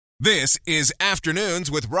This is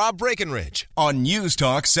Afternoons with Rob Breckenridge on News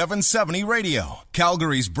Talk 770 Radio,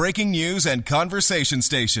 Calgary's breaking news and conversation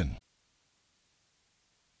station.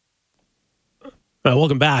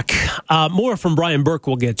 Welcome back. More from Brian Burke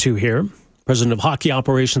we'll get to here, president of hockey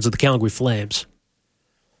operations of the Calgary Flames.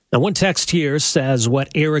 Now, one text here says, what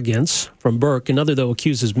arrogance from Burke. Another, though,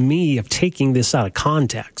 accuses me of taking this out of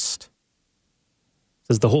context.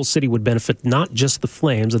 Says the whole city would benefit, not just the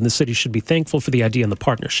Flames, and the city should be thankful for the idea and the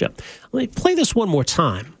partnership. Let me play this one more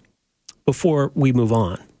time before we move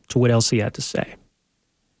on to what else he had to say.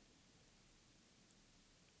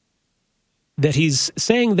 That he's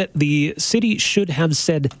saying that the city should have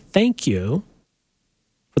said thank you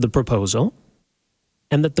for the proposal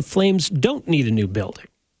and that the Flames don't need a new building.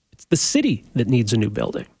 It's the city that needs a new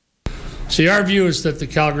building. See, our view is that the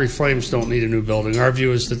Calgary Flames don't need a new building. Our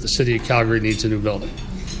view is that the city of Calgary needs a new building.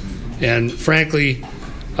 And frankly,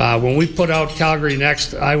 when we put out Calgary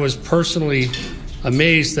Next, I was personally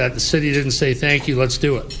amazed that the city didn't say, thank you, let's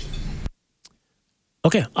do it.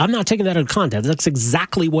 Okay, I'm not taking that out of context. That's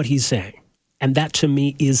exactly what he's saying. And that, to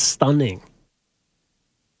me, is stunning.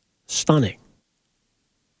 Stunning.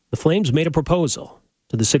 The Flames made a proposal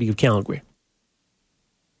to the city of Calgary.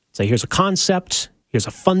 Say, here's a concept. Here's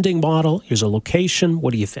a funding model. Here's a location.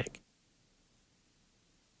 What do you think?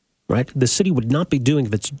 Right? The city would not be doing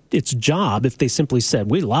its job if they simply said,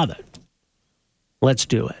 we love it. Let's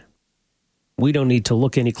do it. We don't need to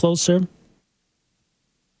look any closer.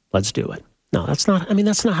 Let's do it. No, that's not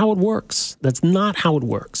how it works. That's not how it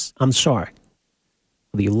works. I'm sorry.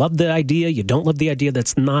 Whether you love the idea, you don't love the idea,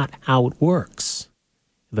 that's not how it works.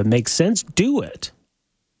 If it makes sense, do it.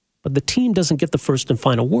 But the team doesn't get the first and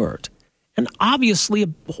final word. And obviously,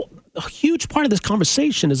 a huge part of this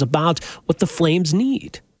conversation is about what the Flames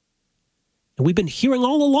need. And we've been hearing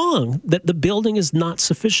all along that the building is not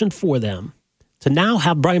sufficient for them. To now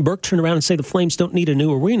have Brian Burke turn around and say the Flames don't need a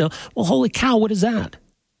new arena, well, holy cow, what is that?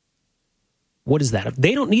 What is that? If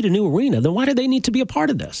they don't need a new arena, then why do they need to be a part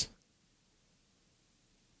of this?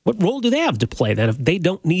 What role do they have to play then if they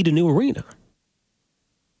don't need a new arena?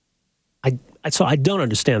 So I don't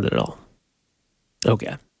understand it at all.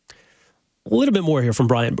 Okay. A little bit more here from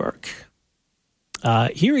Brian Burke.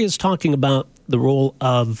 Here he is talking about the role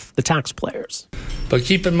of the taxpayers. But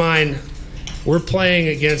keep in mind, we're playing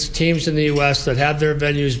against teams in the U.S. that have their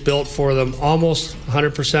venues built for them almost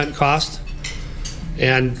 100% cost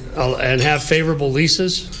and have favorable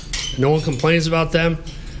leases. No one complains about them.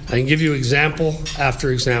 I can give you example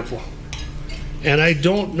after example. And I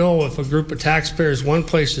don't know if a group of taxpayers, one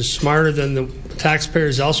place is smarter than the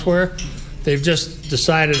taxpayers elsewhere. They've just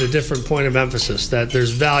decided a different point of emphasis, that there's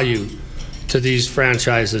value to these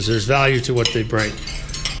franchises. There's value to what they bring.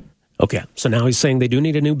 Okay, so now he's saying they do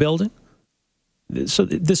need a new building? So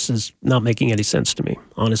this is not making any sense to me,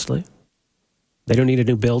 honestly. They don't need a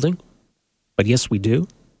new building, but yes, we do.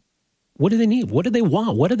 What do they need? What do they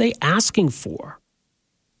want? What are they asking for?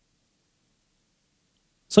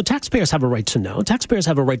 So taxpayers have a right to know. Taxpayers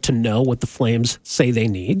have a right to know what the Flames say they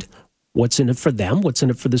need, what's in it for them, what's in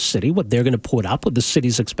it for the city, what they're going to put up, what the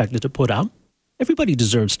city's expected to put up. Everybody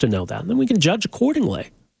deserves to know that, and then we can judge accordingly.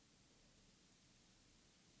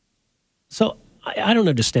 So I don't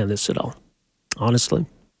understand this at all, honestly.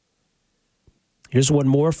 Here's one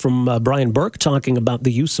more from Brian Burke talking about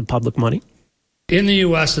the use of public money. In the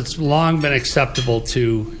U.S., it's long been acceptable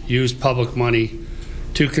to use public money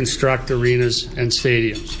to construct arenas and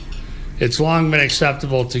stadiums. It's long been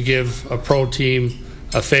acceptable to give a pro team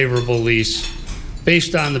a favorable lease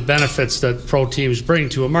based on the benefits that pro teams bring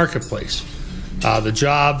to a marketplace. The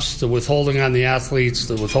jobs, the withholding on the athletes,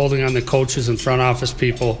 the withholding on the coaches and front office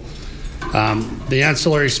people, the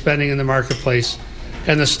ancillary spending in the marketplace,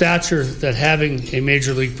 and the stature that having a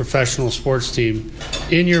major league professional sports team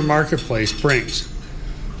in your marketplace brings.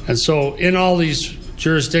 And so in all these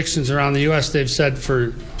jurisdictions around the U.S., they've said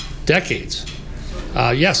for decades,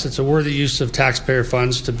 yes, it's a worthy use of taxpayer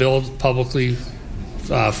funds to build publicly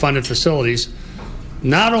funded facilities,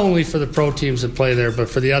 not only for the pro teams that play there, but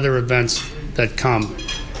for the other events that come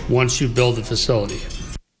once you build the facility.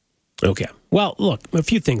 Okay. Well, look, a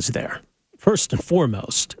few things there. First and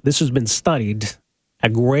foremost, this has been studied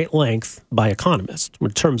at great length by economists in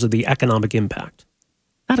terms of the economic impact.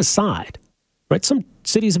 That aside, right, some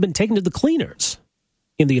cities have been taken to the cleaners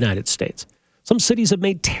in the United States. Some cities have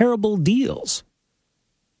made terrible deals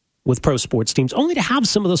with pro sports teams, only to have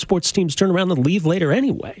some of those sports teams turn around and leave later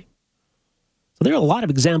anyway. So there are a lot of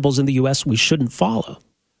examples in the U.S. we shouldn't follow.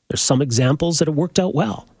 There's some examples that have worked out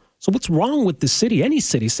well. So what's wrong with the city, any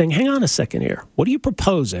city, saying, hang on a second here, what are you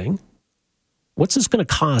proposing? What's this going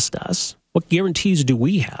to cost us? What guarantees do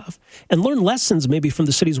we have? And learn lessons maybe from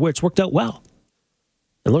the cities where it's worked out well.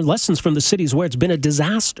 And learn lessons from the cities where it's been a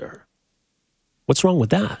disaster. What's wrong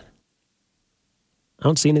with that? I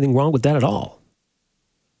don't see anything wrong with that at all.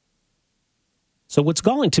 So what's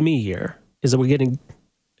galling to me here is that we're getting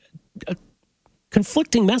a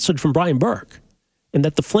conflicting message from Brian Burke, and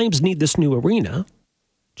that the Flames need this new arena.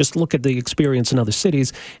 Just look at the experience in other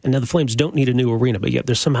cities, and now the Flames don't need a new arena, but yet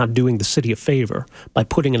they're somehow doing the city a favor by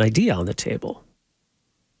putting an idea on the table.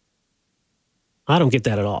 I don't get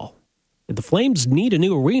that at all. If the Flames need a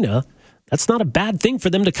new arena, that's not a bad thing for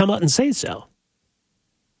them to come out and say so.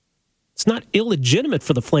 It's not illegitimate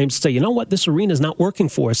for the Flames to say, you know what, this arena is not working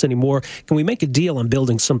for us anymore. Can we make a deal on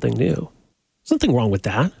building something new? There's nothing wrong with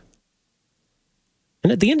that.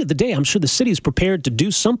 And at the end of the day, I'm sure the city is prepared to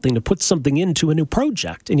do something, to put something into a new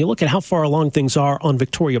project. And you look at how far along things are on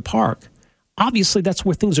Victoria Park. Obviously, that's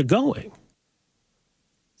where things are going.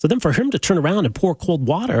 So then for him to turn around and pour cold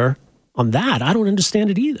water on that, I don't understand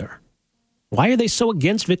it either. Why are they so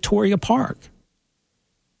against Victoria Park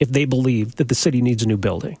if they believe that the city needs a new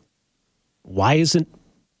building? Why isn't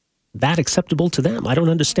that acceptable to them? I don't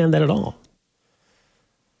understand that at all.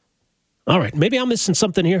 All right, maybe I'm missing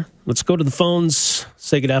something here. Let's go to the phones.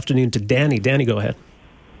 Say good afternoon to Danny. Danny, go ahead.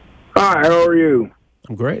 Hi, how are you?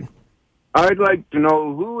 I'm great. I'd like to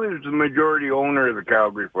know who is the majority owner of the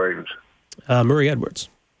Calgary Flames? Murray Edwards.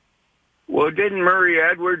 Well, didn't Murray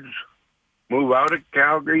Edwards move out of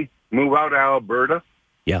Calgary, move out of Alberta,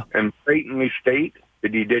 Yeah. and blatantly state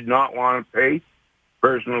that he did not want to pay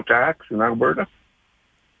personal tax in Alberta?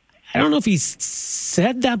 I don't know if he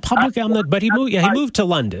said that publicly, but he moved. Yeah, he moved to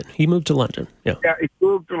London. He moved to London. Yeah, he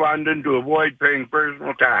moved to London to avoid paying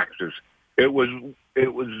personal taxes. It was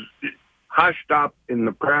hushed up in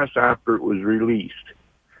the press after it was released.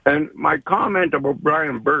 And my comment about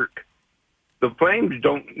Brian Burke, the Flames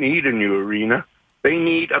don't need a new arena. They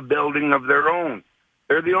need a building of their own.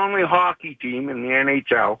 They're the only hockey team in the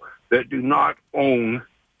NHL that do not own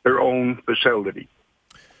their own facility.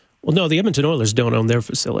 Well, no, the Edmonton Oilers don't own their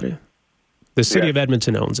facility. The city of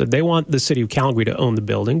Edmonton owns it. They want the city of Calgary to own the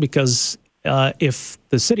building because if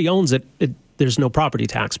the city owns it, there's no property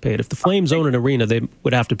tax paid. If the Flames own an arena, they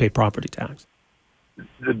would have to pay property tax.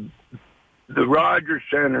 The Rogers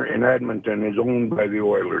Center in Edmonton is owned by the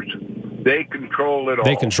Oilers. They control it all.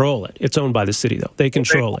 They control it. It's owned by the city, though. They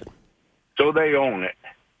control it. So they own it.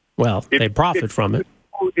 Well, they profit from it.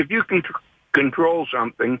 If you can control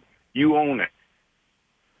something, you own it.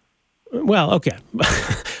 Well, okay.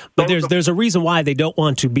 But there's a reason why they don't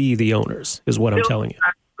want to be the owners, is what I'm telling you.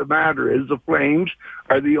 The matter is the Flames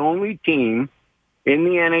are the only team in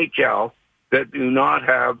the NHL that do not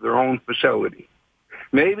have their own facility.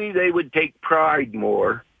 Maybe they would take pride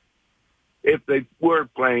more if they were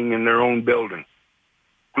playing in their own building.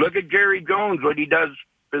 Look at Jerry Jones, what he does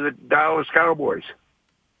for the Dallas Cowboys.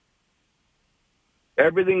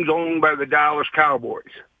 Everything's owned by the Dallas Cowboys.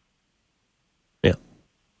 Yeah.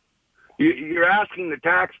 You're asking the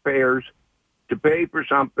taxpayers to pay for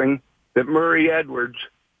something that Murray Edwards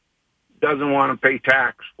doesn't want to pay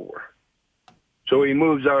tax for. So he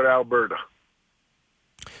moves out of Alberta.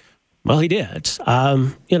 Well, he did.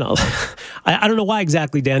 I don't know why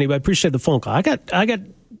exactly, Danny, but I appreciate the phone call. I got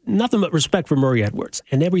nothing but respect for Murray Edwards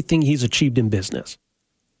and everything he's achieved in business.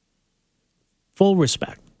 Full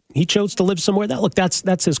respect. He chose to live somewhere.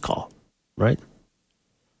 That's his call, right?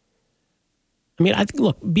 I mean, I think,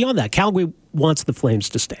 look, beyond that, Calgary wants the Flames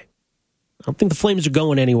to stay. I don't think the Flames are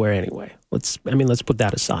going anywhere anyway. Let's put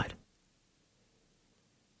that aside.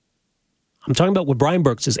 I'm talking about what Brian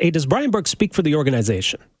Burke says. Hey, does Brian Burke speak for the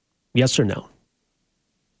organization? Yes or no?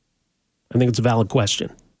 I think it's a valid question.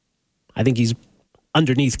 I think he's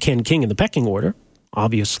underneath Ken King in the pecking order,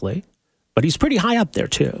 obviously, but he's pretty high up there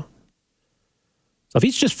too. So if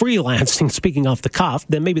he's just freelancing, speaking off the cuff,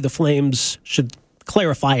 then maybe the Flames should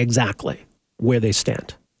clarify exactly where they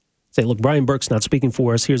stand. Say, look, Brian Burke's not speaking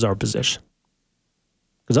for us. Here's our position.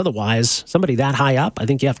 Because otherwise, somebody that high up, I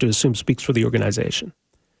think you have to assume speaks for the organization.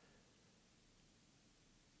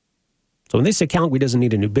 So when they say Calgary doesn't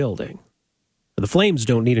need a new building, or the Flames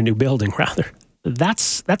don't need a new building, rather,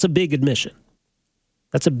 that's a big admission.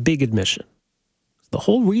 That's a big admission. The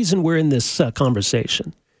whole reason we're in this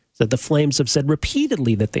conversation is that the Flames have said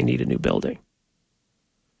repeatedly that they need a new building.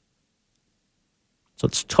 So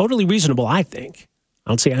it's totally reasonable, I think.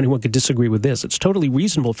 I don't see how anyone could disagree with this. It's totally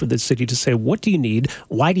reasonable for the city to say, what do you need?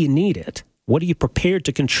 Why do you need it? What are you prepared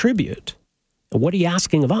to contribute? And what are you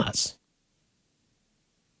asking of us?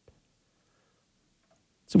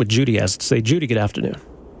 See what Judy has to say. Judy, good afternoon.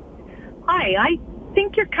 Hi, I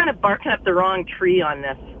think you're kind of barking up the wrong tree on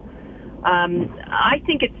this. I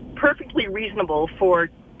think it's perfectly reasonable for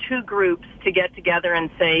two groups to get together and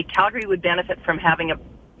say Calgary would benefit from having a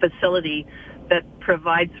facility that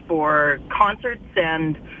provides for concerts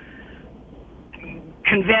and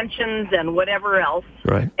conventions and whatever else.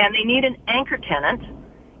 Right. And they need an anchor tenant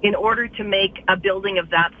in order to make a building of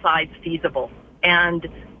that size feasible. And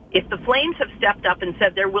if the Flames have stepped up and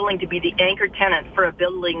said they're willing to be the anchor tenant for a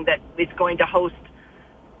building that is going to host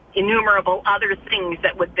innumerable other things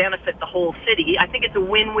that would benefit the whole city, I think it's a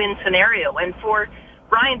win-win scenario. And for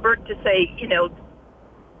Brian Burke to say,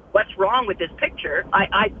 what's wrong with this picture,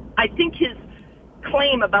 I think his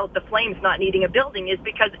claim about the Flames not needing a building is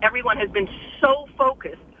because everyone has been so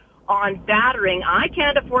focused on battering, I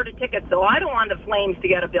can't afford a ticket, so I don't want the Flames to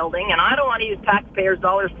get a building, and I don't want to use taxpayers'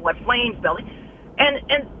 dollars for a Flames building. And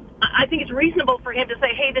I think it's reasonable for him to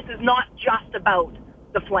say, hey, this is not just about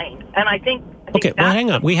the Flames. And I think okay, well,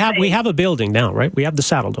 hang on. We have a building now, right? We have the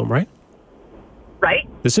Saddle Dome, right? Right.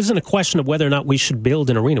 This isn't a question of whether or not we should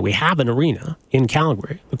build an arena. We have an arena in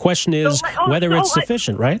Calgary. The question is whether it's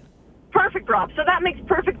sufficient, right? Perfect, Rob. So that makes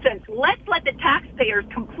perfect sense. Let's let the taxpayers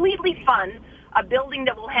completely fund a building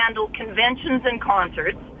that will handle conventions and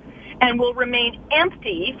concerts and will remain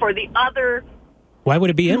empty for the other... Why would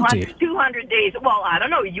it be empty? 200 days. Well, I don't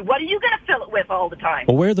know. What are you going to fill it with all the time?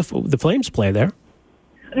 Well, where the Flames play there?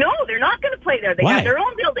 No, they're not going to play there. They have their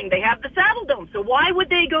own building. They have the Saddle Dome. So why would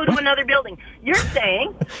they go to another building? You're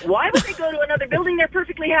saying, why would they go to another building? They're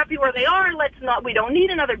perfectly happy where they are. We don't need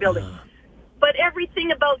another building. But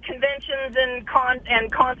everything about conventions and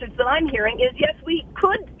concerts that I'm hearing is, yes, we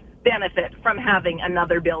could benefit from having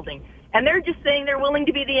another building. And they're just saying they're willing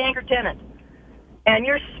to be the anchor tenant. And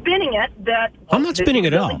you're spinning it that... I'm not spinning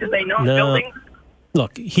it out. No.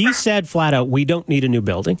 Look, he said flat out, we don't need a new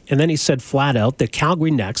building. And then he said flat out that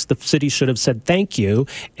Calgary Next, the city should have said thank you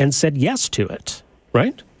and said yes to it.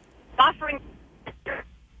 Right? Offering...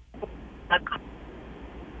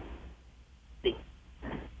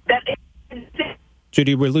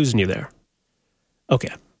 Judy, we're losing you there.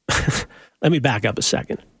 Okay. Let me back up a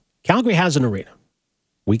second. Calgary has an arena.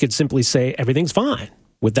 We could simply say everything's fine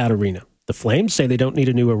with that arena. The Flames say they don't need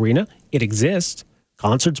a new arena. It exists.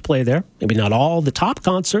 Concerts play there. Maybe not all the top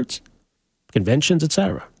concerts, conventions,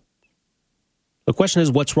 etc. The question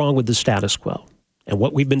is, what's wrong with the status quo? And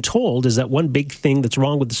what we've been told is that one big thing that's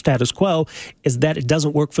wrong with the status quo is that it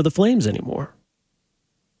doesn't work for the Flames anymore.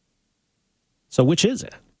 So which is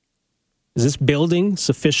it? Is this building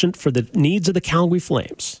sufficient for the needs of the Calgary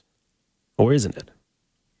Flames? Or isn't it?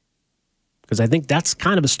 Because I think that's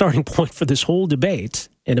kind of a starting point for this whole debate.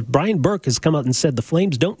 And if Brian Burke has come out and said the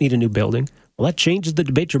Flames don't need a new building, well, that changes the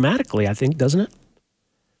debate dramatically, I think, doesn't it?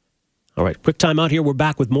 All right, quick time out here. We're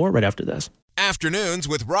back with more right after this. Afternoons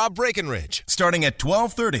with Rob Breckenridge, starting at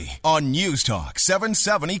 12:30 on News Talk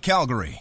 770 Calgary.